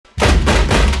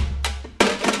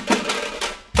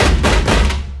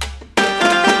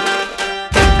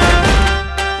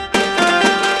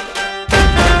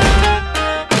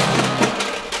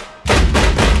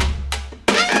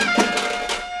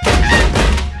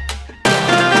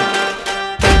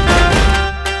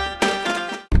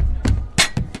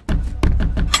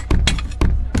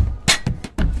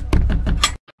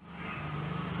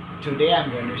Today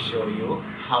I'm going to show you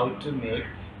how to make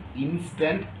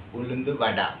instant Ulunnu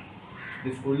Vada.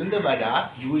 This Ulunnu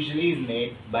Vada usually is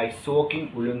made by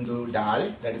soaking Ulunnu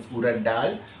Dal, that is Urad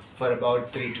Dal, for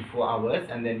about 3 to 4 hours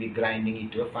and then we grinding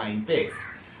it to a fine paste.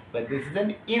 But this is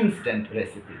an instant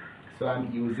recipe. So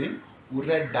I'm using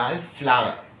Urad Dal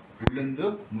Flour,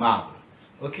 Ulunnu Maavu.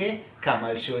 Okay, come,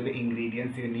 I'll show you the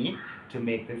ingredients you need to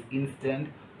make this instant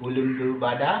Ulunnu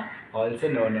Vada, also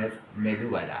known as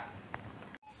Medu Vada.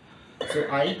 So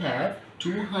I have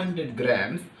 200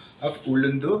 grams of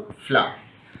Ulunnu flour.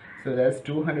 So there's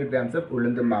 200 grams of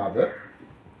Ulunnu Maavu.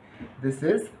 This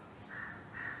is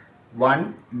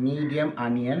one medium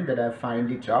onion that I've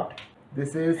finely chopped.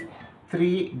 This is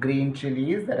 3 green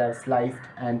chillies that I've sliced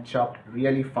and chopped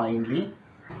really finely.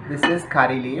 This is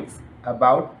curry leaves,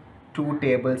 about 2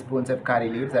 tablespoons of curry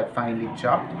leaves I've finely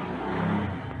chopped.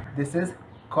 This is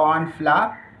corn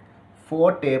flour,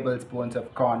 4 tablespoons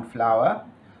of corn flour,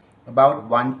 about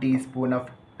 1 teaspoon of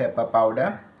pepper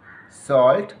powder,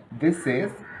 salt. This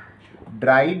is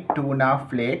dried tuna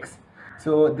flakes.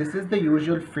 So this is the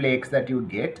usual flakes that you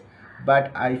get,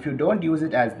 but if you don't use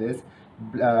it as this,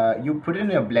 you put it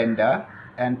in a blender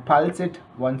and pulse it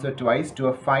once or twice to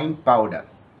a fine powder.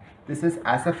 This is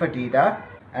asafoetida,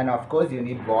 and of course you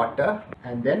need water,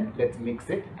 and then let's mix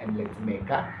it and let's make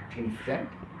a instant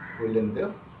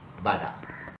Ulunnu Vada.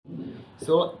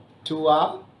 So to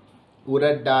our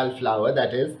Urad Dal flour,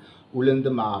 that is Ulunnu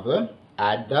Maavu,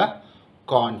 add the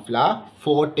corn flour,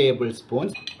 4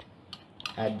 tablespoons,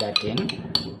 add that in.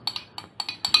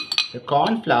 The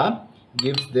corn flour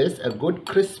gives this a good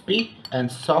crispy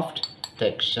and soft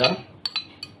texture.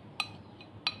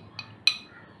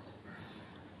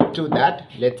 To that,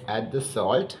 let's add the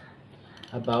salt,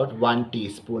 about 1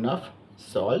 teaspoon of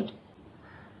salt,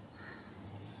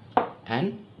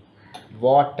 and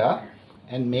water,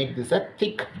 and make this a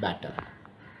thick batter.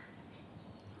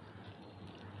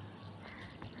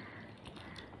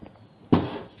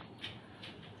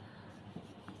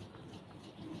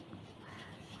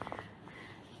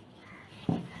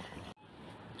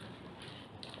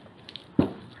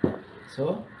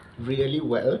 So really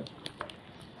well,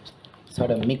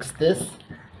 sort of mix this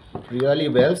really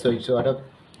well, so you sort of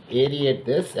aerate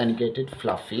this and get it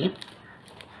fluffy.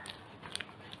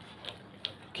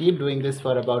 Keep doing this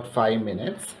for about 5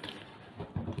 minutes.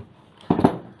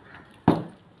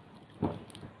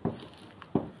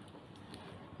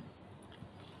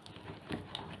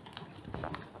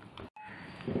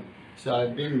 So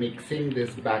I've been mixing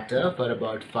this batter for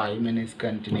about 5 minutes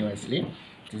continuously.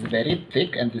 It is very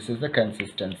thick and this is the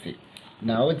consistency.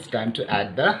 Now it's time to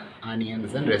add the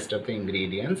onions and rest of the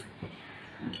ingredients.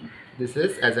 This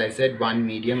is, as I said, 1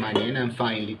 medium onion. I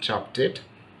finely chopped it.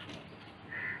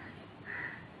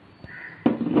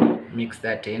 Mix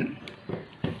that in.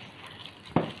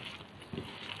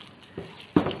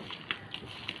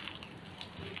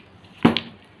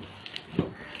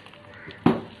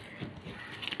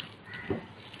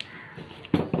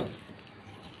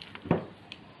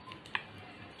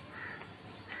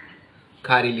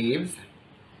 Curry leaves,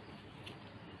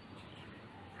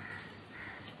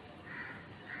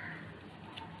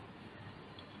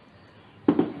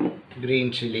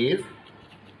 green chilies,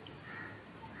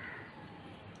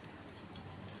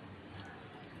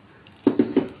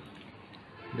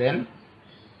 then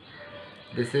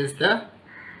this is the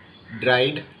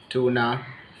dried tuna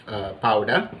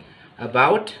powder,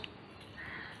 about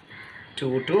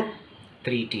 2 to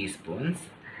 3 teaspoons.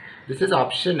 This is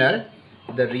optional.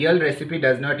 The real recipe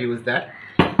does not use that,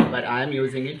 but I am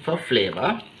using it for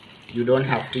flavor. You don't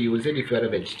have to use it if you are a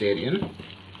vegetarian.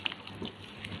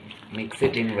 Mix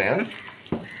it in well.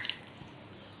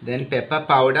 Then pepper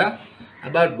powder,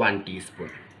 about 1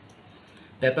 teaspoon.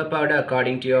 Pepper powder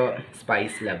according to your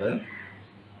spice level.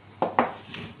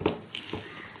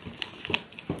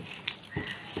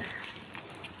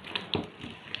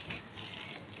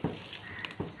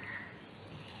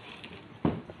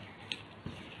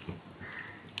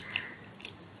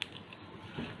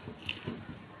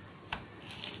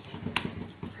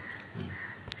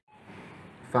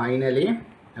 Finally,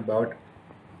 about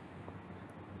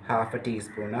half a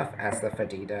teaspoon of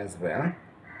asafoetida as well,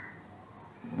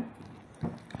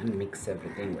 and mix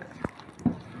everything well.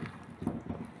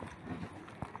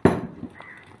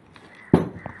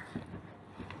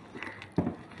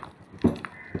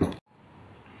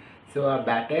 So our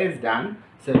batter is done,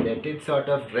 so let it sort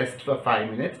of rest for 5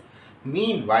 minutes.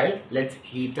 Meanwhile, let's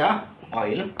heat our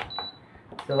oil.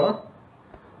 So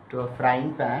to a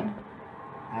frying pan,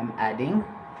 I'm adding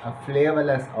a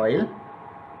flavorless oil.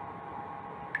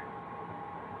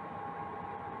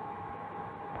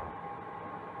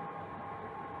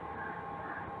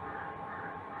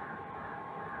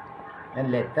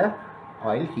 and let the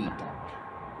oil heat up.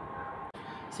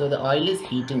 So the oil is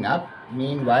heating up.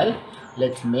 Meanwhile,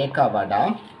 let's make our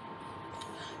vada.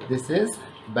 This is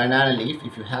banana leaf.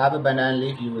 If you have a banana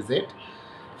leaf, use it.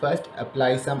 First,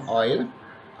 apply some oil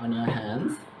on your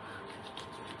hands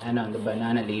and on the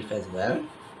banana leaf as well.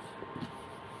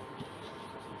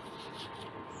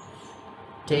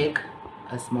 Take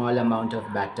a small amount of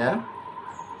batter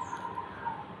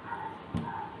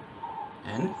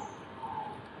and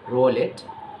roll it.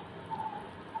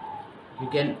 You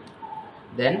can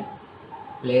then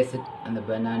place it on the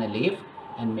banana leaf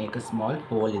and make a small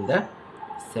hole in the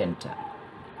center.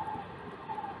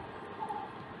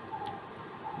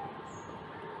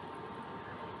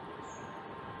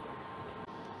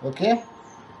 Okay,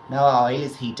 now our oil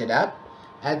is heated up.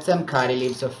 Add some curry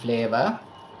leaves of flavor.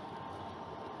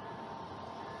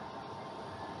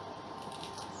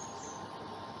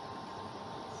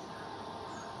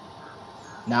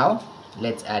 Now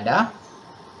let's add a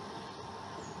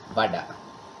vada.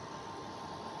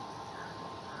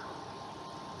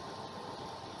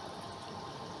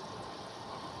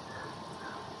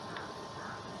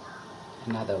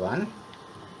 Another one.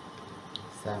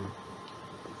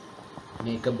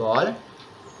 Make a ball.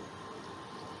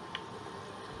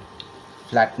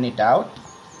 Flatten it out.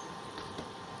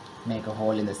 Make a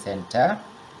hole in the center.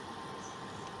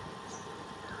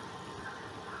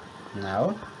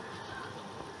 Now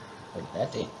put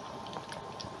that in.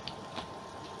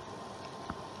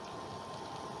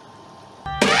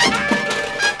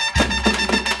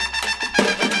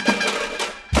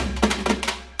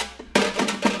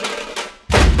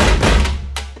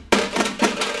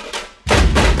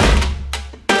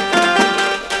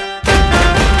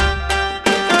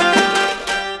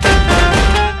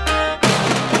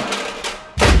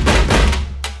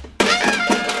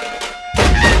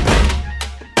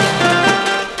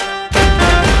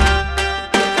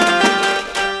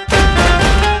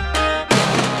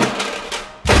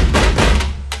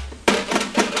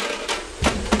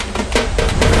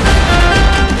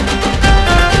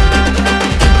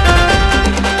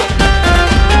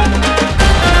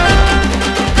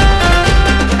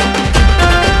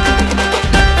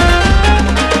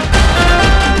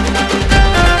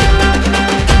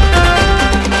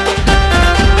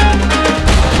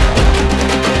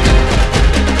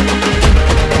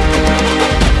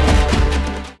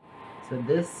 So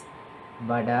this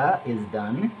vada is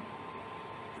done.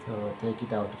 So take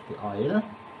it out of the oil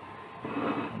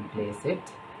and place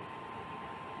it.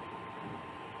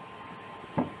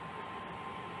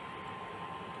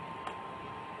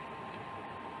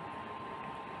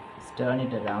 Turn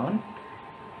it around.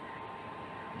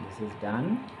 This is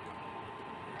done.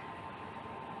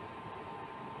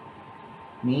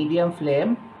 Medium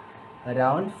flame,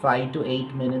 around 5 to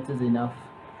 8 minutes is enough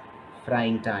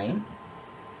frying time.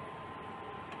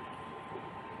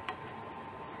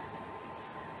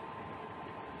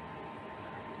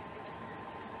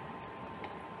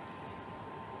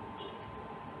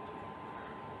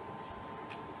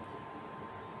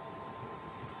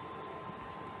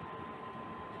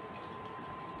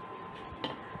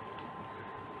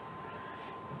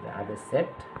 The other set.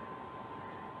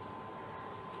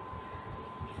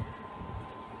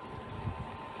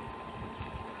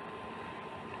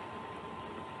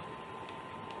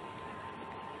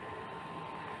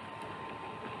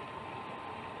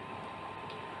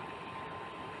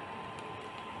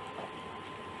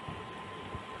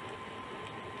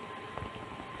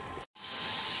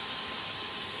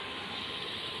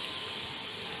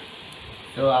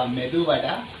 So our Medu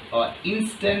Vada or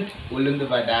instant Ulunnu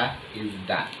Vada is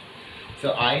done.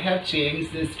 So I have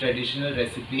changed this traditional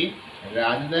recipe.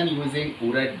 Rather than using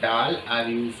Urad Dal, I've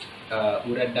used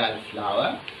Urad Dal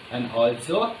Flour and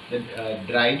also the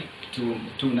dried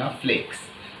tuna flakes.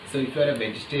 So if you are a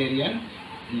vegetarian,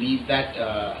 leave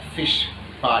that fish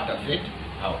part of it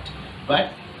out.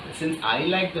 But since I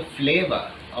like the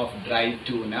flavor of dried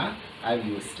tuna, I've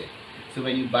used it. So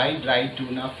when you buy dried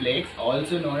tuna flakes,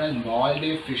 also known as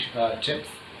moldy fish chips,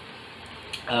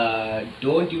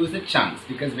 don't use the chunks,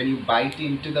 because when you bite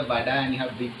into the vada and you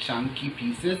have big chunky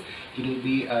pieces,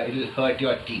 it'll hurt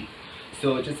your teeth.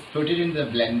 So just put it in the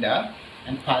blender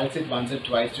and pulse it once or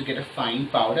twice to get a fine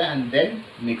powder, and then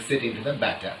mix it into the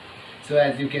batter. So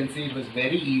as you can see, it was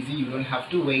very easy. You don't have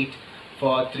to wait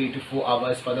for 3 to 4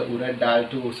 hours for the urad dal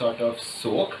to sort of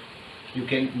soak. You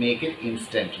can make it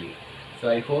instantly. So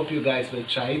I hope you guys will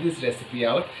try this recipe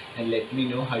out and let me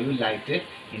know how you liked it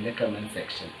in the comment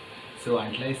section. So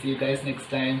until I see you guys next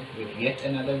time with yet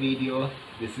another video,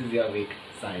 this is your Vic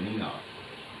signing off.